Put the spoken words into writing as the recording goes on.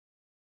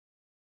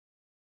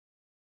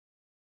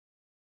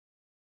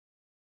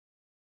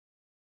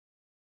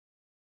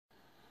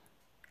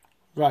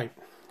Right,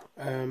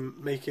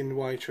 making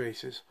wire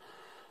traces.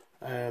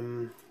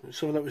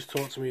 Something that was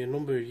taught to me a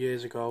number of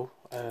years ago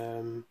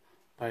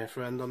by a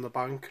friend on the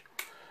bank.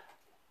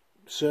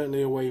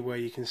 Certainly a way where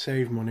you can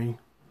save money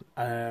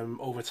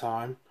over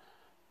time,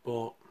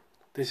 but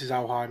this is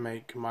how I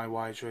make my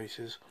wire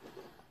traces.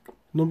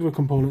 Number of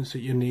components that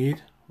you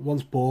need.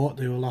 Once bought,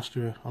 they will last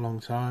you a long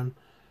time.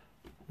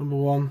 Number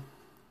one,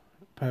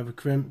 a pair of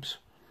crimps,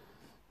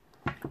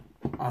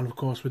 and of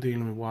course we're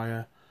dealing with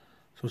wire,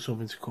 so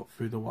something to cut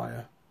through the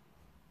wire.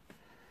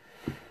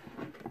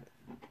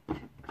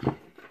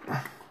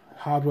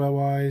 Hardware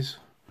wise,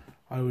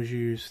 I always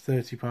use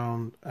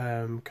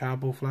 £30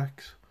 Carbo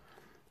Flex,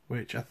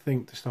 which I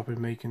think they're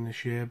stopping making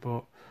this year,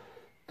 but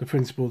the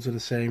principles are the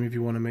same if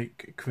you want to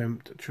make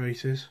crimped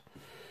traces.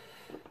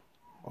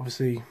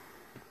 Obviously,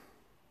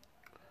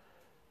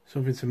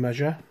 something to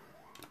measure,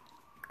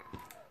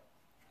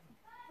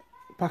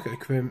 a packet of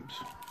crimps,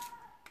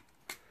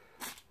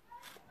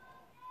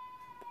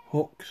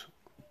 hooks,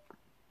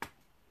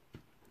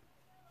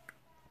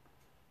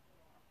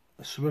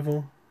 a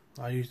swivel.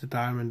 I use the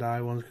diamond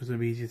eye ones because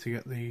they're easier to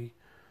get the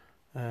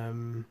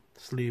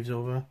sleeves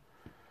over.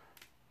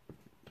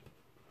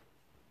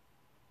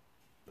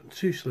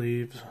 2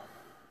 sleeves,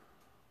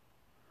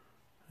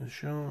 as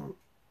shown.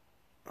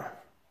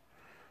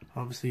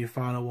 Obviously your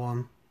final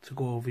one to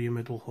go over your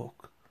middle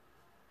hook.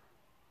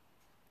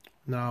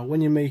 Now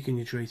when you're making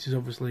your traces,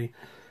 obviously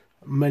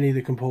many of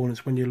the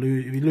components, if you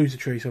lose a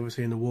trace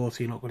obviously in the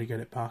water, you're not going to get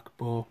it back,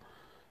 but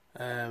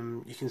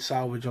you can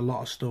salvage a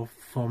lot of stuff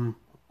from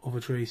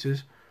other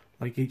traces.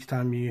 Like each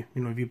time if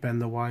you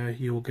bend the wire,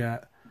 you'll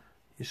get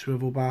your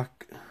swivel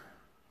back,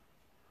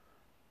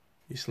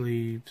 your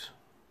sleeves,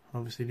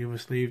 obviously the other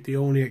sleeve. The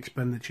only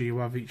expenditure you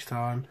have each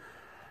time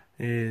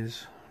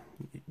is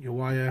your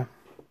wire,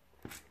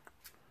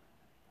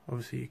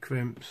 obviously your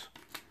crimps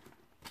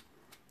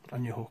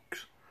and your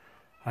hooks,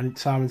 and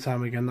time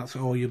again that's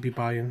all you'll be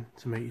buying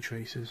to make your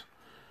traces.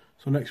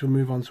 So next we'll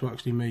move on to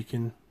actually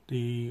making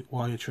the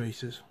wire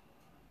traces.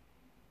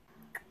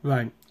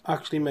 Right,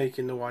 actually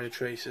making the wire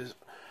traces.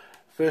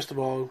 First of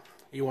all,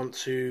 you want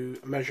to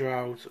measure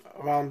out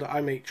around, I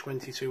make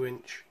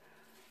 22-inch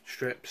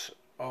strips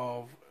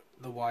of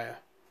the wire.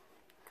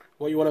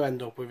 What you want to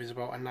end up with is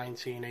about a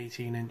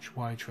 18-inch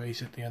wire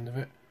trace at the end of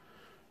it.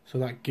 So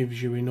that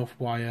gives you enough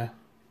wire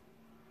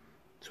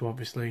to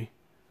obviously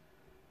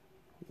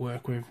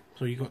work with.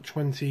 So you've got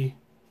 22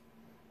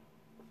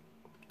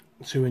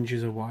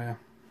 inches of wire.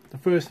 The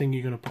first thing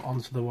you're going to put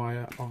onto the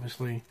wire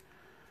obviously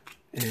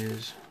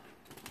is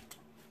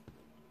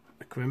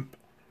a crimp.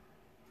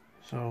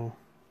 So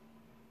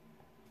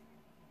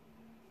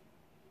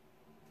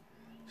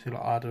see a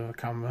lot harder with a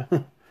camera.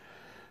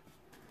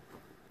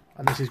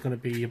 And this is going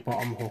to be your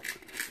bottom hook.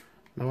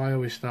 Now I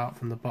always start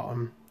from the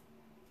bottom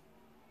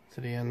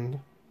to the end.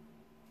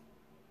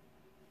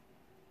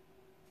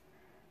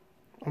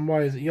 And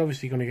why is it? You're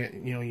obviously going to get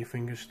your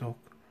fingers stuck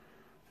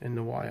in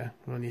the wire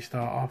when you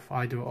start off.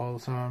 I do it all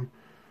the time.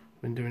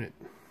 I've been doing it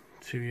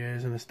 2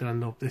 years and I still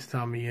end up this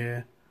time of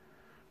year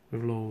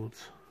with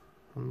loads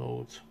and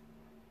loads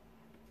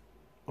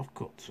of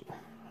cuts.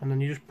 And then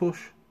you just push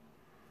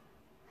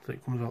so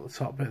it comes out the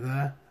top bit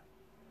there,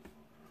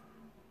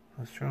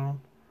 as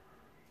shown.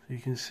 So you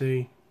can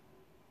see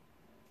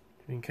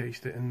I've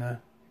encased it in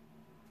there.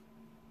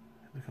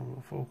 The camera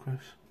will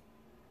focus.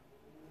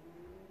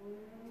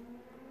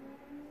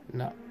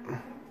 No.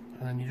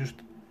 And then you just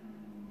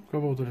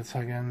grab hold of the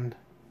tag end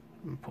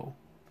and pull.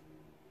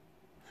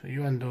 So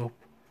you end up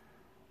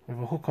with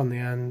a hook on the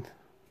end,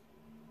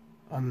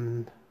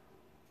 and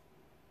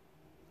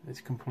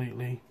it's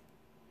completely,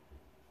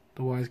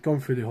 the wire's gone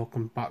through the hook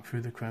and back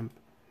through the crimp.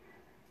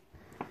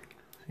 So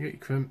you get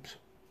your crimps,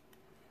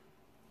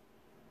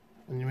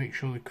 and you make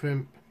sure the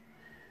crimp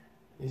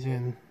is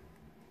in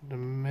the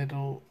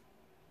middle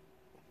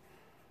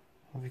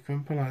of your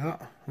crimper like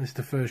that. This is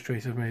the first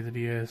trace I've made of the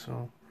year,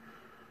 so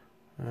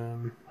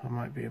I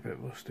might be a bit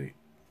rusty.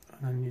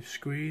 And then you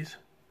squeeze.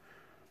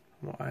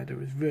 What I do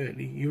is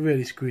you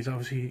really squeeze.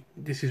 Obviously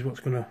this is what's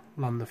going to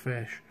land the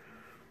fish,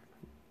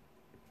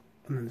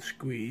 and then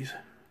squeeze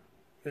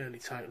really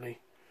tightly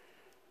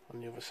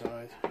on the other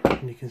side,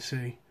 and you can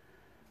see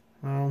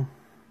now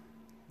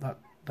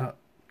that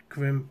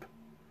crimp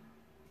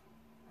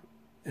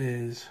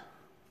is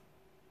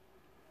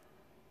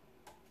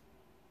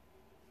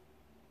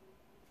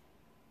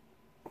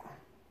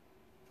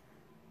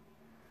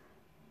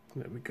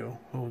there we go,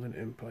 holding it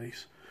in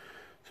place.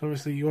 So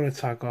obviously you want to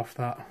tag off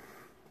that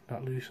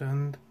loose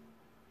end.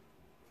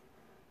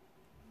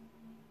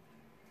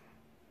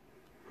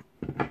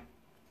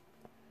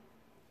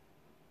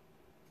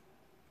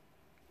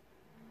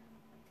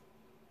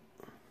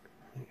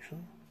 Make sure.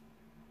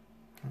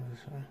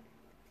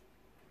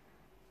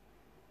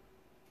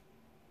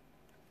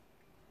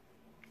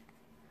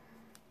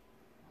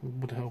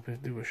 Would help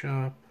if they were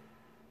sharp.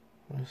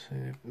 Let's see,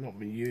 they've not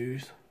been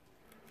used.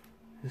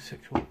 There's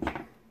 6 hooks.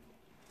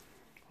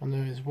 And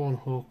there is 1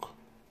 hook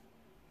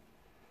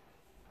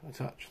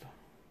attached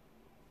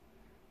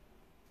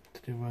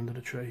to the end of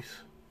the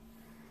trace.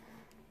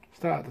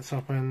 Start at the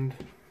top end.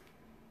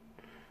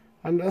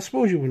 And I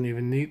suppose you wouldn't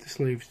even need the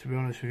sleeves, to be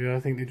honest with you. I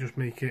think they just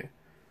make it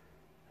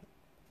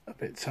a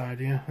bit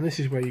tidier. And this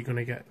is where you're going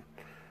to get,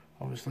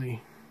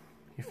 obviously,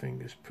 your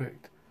fingers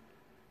pricked.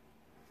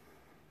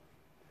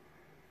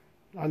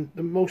 And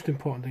the most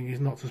important thing is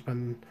not to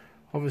spend,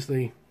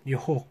 obviously, your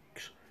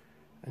hooks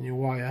and your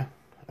wire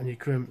and your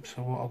crimps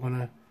are what are going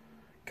to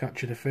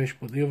capture the fish,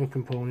 but the other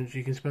components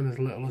you can spend as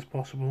little as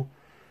possible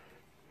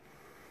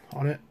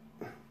on it,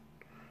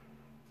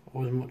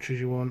 or as much as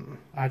you want.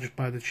 I just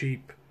buy the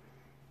cheap,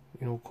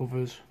 you know,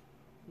 covers.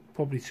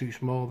 Probably too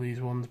small,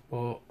 these ones,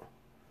 but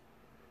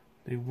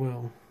they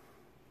will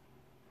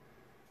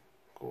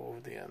go over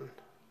the end.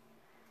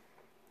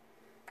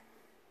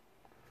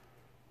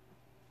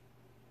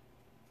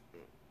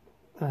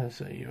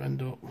 So you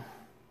end up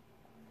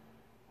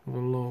with a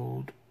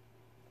load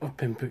of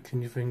pinpricks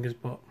in your fingers,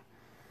 but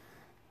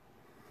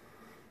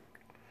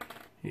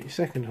your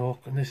second hook,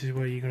 and this is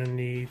where you're going to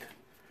need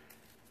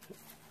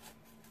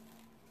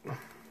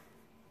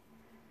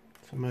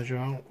to measure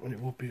out, and it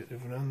will be at the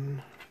other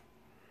end.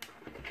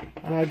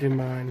 And I do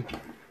mine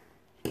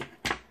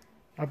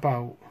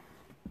about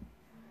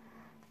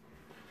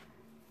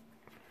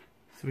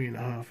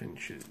 3.5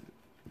 inches,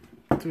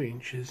 3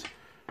 inches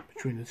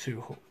between the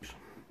two hooks.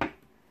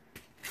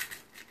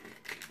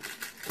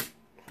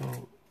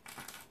 So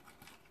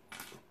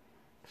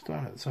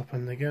start at the top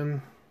end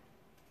again.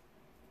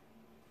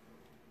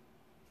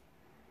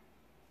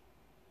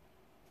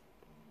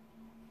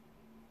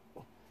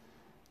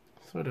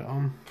 Thread it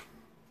on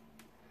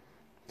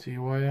to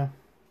your wire,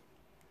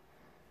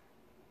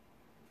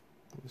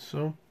 like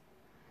so,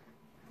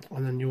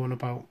 and then you want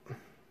about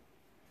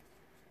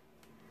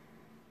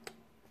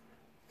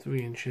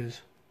 3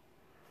 inches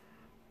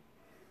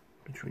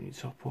between your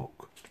top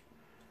hook.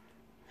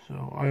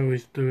 So I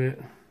always do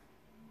it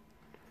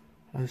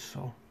as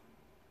so.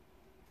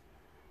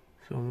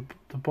 So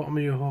the bottom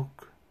of your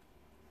hook,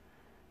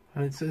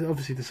 and it's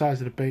obviously the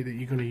size of the bait that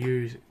you're going to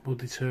use will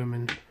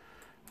determine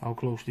how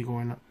close they're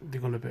going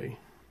to be.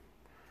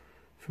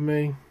 For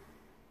me,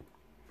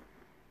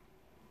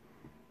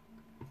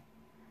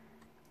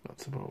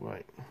 that's about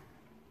right.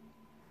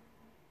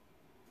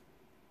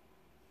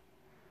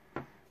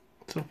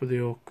 Top of the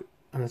hook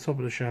and the top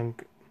of the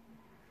shank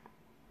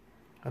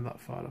are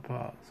that far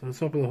apart. So the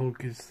top of the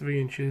hook is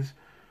 3 inches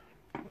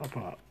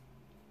apart.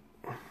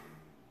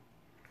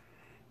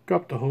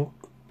 Grab the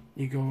hook,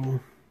 you go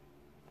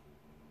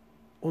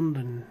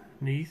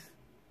underneath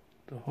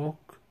the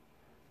hook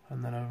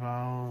and then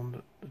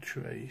around the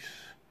trace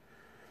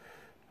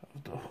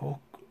of the hook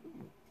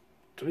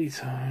 3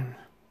 times,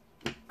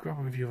 grab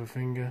it with your other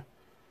finger,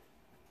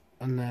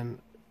 and then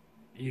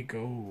you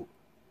go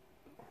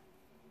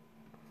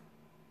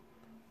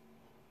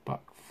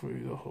back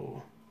through the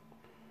hole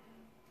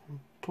and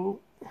pull,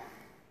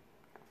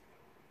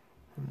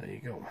 and there you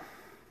go.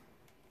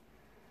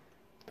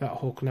 That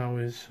hook now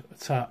is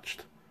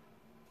attached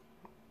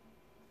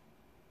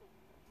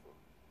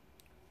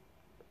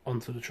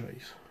onto the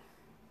trace.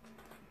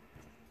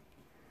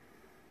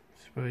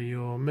 It's where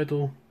your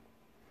middle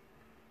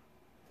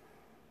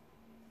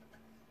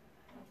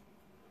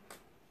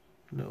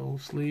little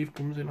sleeve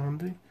comes in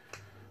handy,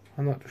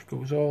 and that just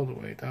goes all the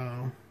way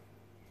down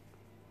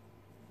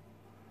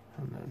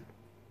and then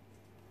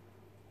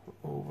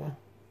over.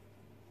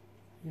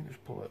 You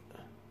just pull it,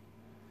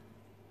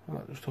 and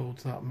that just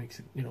holds that, makes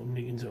it, you know,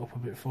 neatens it up a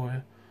bit for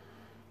you.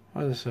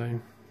 As I say,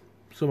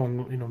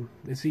 someone, you know,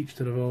 it's each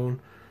to their own,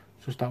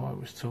 just how I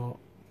was taught.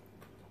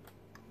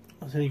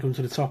 And then you come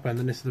to the top end,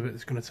 and this is the bit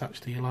that's going to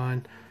attach to your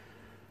line,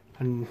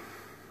 and you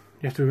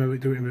have to remember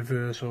to do it in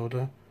reverse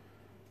order.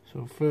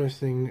 So first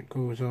thing that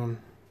goes on,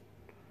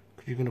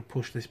 because you're going to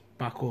push this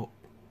back up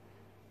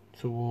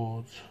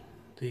towards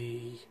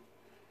the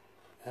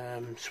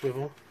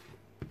swivel.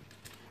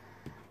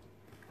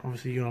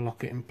 Obviously you're going to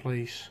lock it in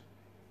place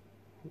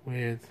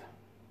with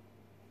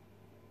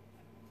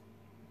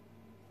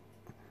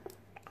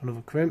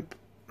another crimp,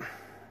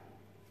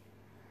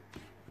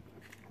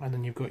 and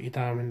then you've got your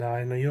diamond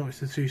eye. Now you notice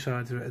the two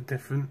sides of it are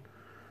different.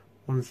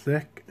 One's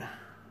thick,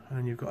 and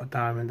then you've got a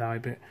diamond eye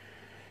bit.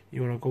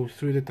 You want to go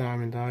through the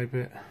diamond eye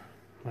bit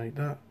like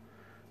that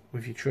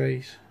with your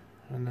trace,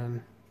 and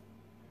then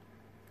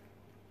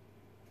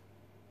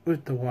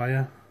with the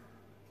wire,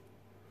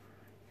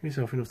 give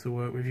yourself enough to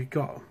work with. You've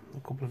got a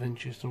couple of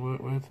inches to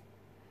work with.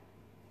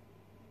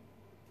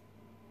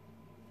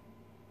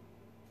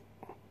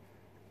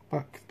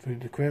 Back through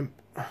the crimp,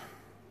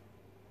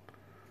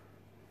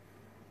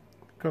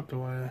 grab the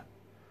wire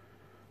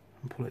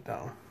and pull it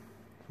down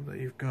so that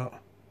you've got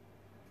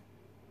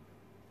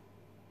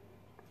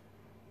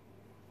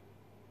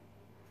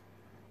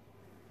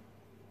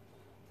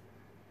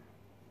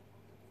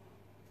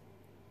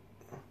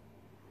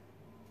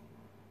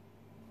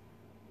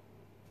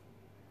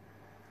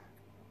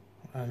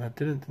and I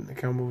didn't think the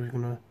camera was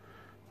going to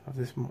have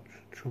this much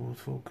trouble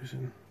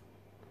focusing.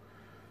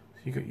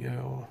 So you got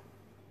your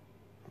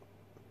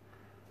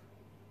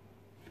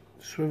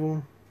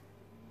swivel,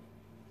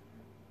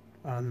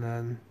 and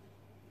then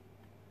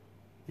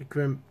your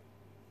crimp,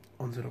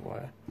 onto the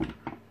wire.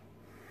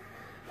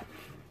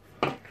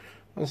 As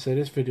I say,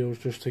 this video is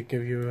just to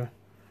give you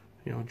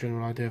a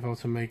general idea of how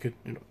to make a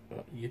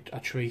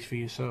trace for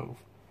yourself.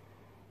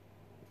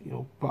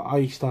 But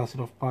I started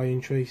off buying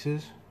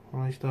traces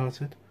when I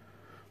started,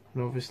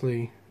 and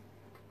obviously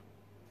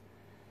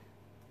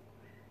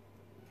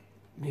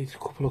needs a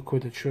couple of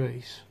quid a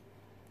trace.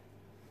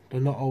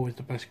 They're not always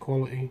the best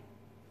quality,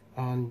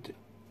 and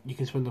you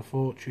can spend a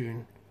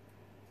fortune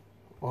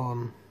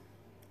on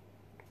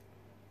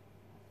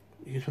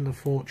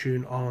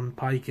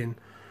piking,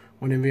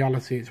 when in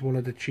reality it's one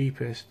of the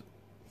cheapest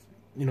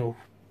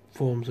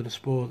forms of the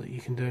sport that you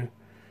can do.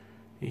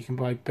 You can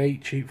buy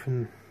bait cheap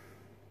from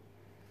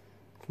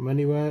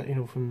anywhere,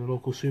 from the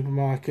local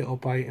supermarket, or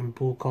buy it in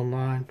bulk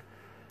online,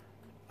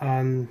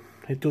 and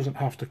it doesn't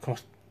have to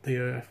cost the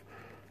earth.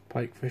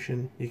 Pike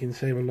fishing, you can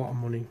save a lot of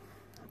money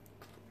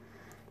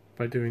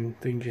by doing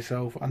things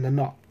yourself, and they're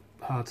not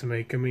hard to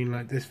make. I mean,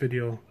 like this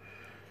video,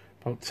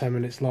 about 10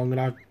 minutes long,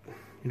 and I've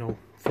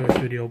first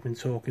video been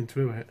talking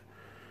through it,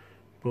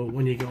 but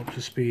when you get up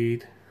to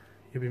speed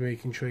you'll be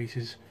making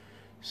traces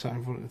sat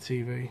in front of the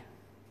TV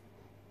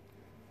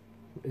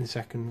in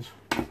seconds.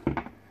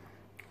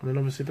 And then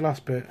obviously the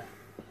last bit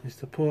is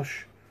to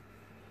push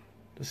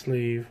the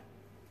sleeve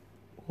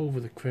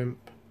over the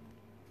crimp,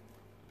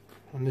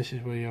 and this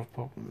is where you have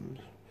problems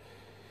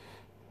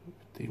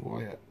with the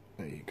wire.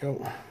 There you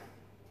go.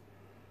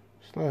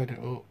 Slide it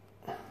up.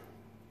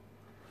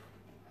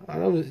 I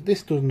know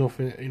this does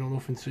nothing,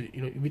 nothing to,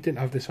 if you didn't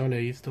have this on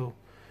here you'd still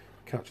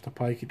catch the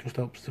pike. It just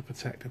helps to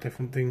protect the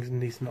different things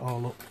and neaten it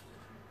all up.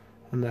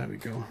 And there we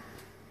go.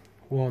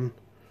 One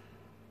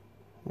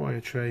wire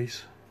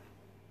trace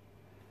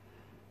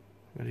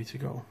ready to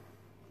go.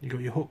 You got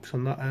your hooks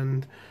on that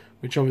end,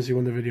 which obviously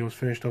when the video is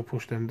finished I'll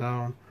push them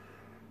down,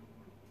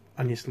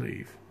 and your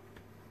sleeve.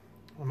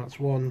 And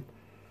that's one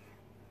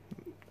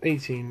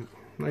 19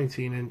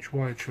 inch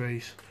wire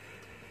trace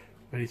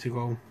ready to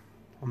go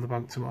on the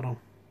bank tomorrow.